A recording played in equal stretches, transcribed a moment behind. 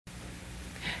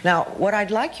Now, what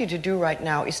I'd like you to do right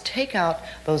now is take out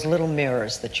those little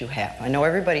mirrors that you have. I know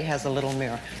everybody has a little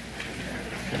mirror.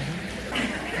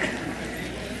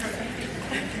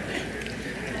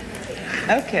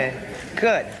 Okay,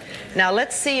 good. Now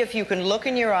let's see if you can look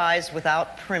in your eyes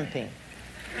without primping.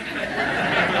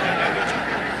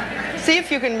 See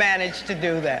if you can manage to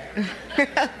do that.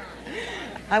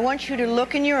 I want you to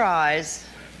look in your eyes,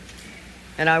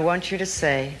 and I want you to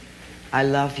say, I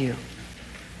love you.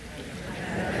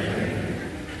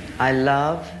 I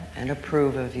love and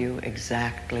approve of you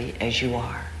exactly as you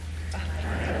are.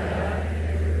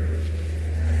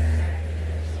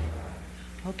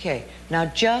 Okay, now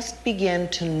just begin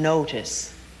to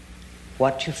notice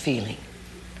what you're feeling.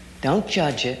 Don't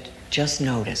judge it, just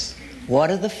notice. What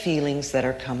are the feelings that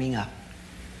are coming up?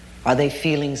 Are they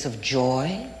feelings of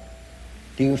joy?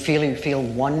 Do you feel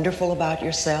wonderful about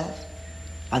yourself?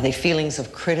 Are they feelings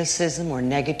of criticism or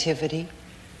negativity?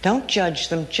 Don't judge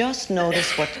them, just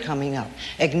notice what's coming up.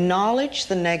 Acknowledge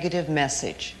the negative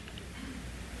message.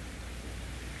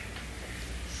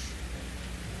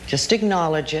 Just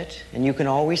acknowledge it, and you can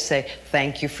always say,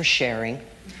 thank you for sharing.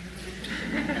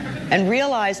 And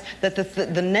realize that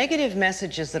the negative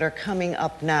messages that are coming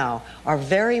up now are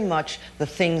very much the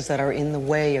things that are in the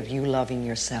way of you loving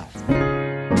yourself.